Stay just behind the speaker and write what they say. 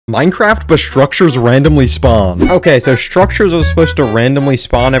Minecraft, but structures randomly spawn. Okay, so structures are supposed to randomly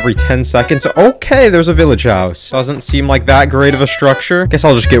spawn every 10 seconds. Okay, there's a village house. Doesn't seem like that great of a structure. Guess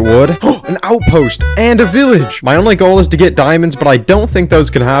I'll just get wood. An outpost and a village. My only goal is to get diamonds, but I don't think those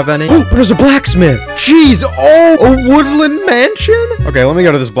can have any. But there's a blacksmith. Jeez, oh, a woodland mansion? Okay, let me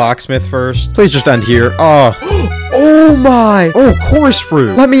go to this blacksmith first. Please just end here. Oh my! Oh, chorus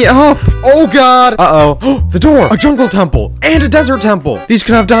fruit. Let me up. Oh god. Uh-oh. The door. A jungle temple and a desert temple. These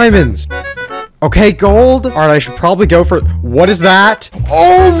can have diamonds. Okay, gold. All right, I should probably go for... What is that?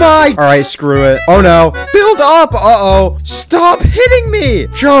 Oh my... All right, screw it. Oh no. Build up. Uh-oh. Stop hitting me.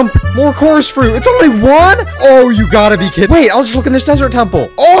 Jump. More chorus fruit. It's only one? Oh, you gotta be kidding. Wait, I'll just look in this desert temple.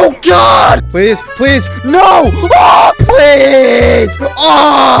 Oh god. Please, please. No. Oh, please.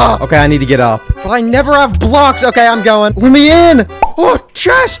 Oh. Okay, I need to get up. But I never have blocks. Okay, I'm going. Let me in. Oh,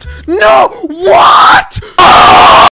 chest. No. What? Oh!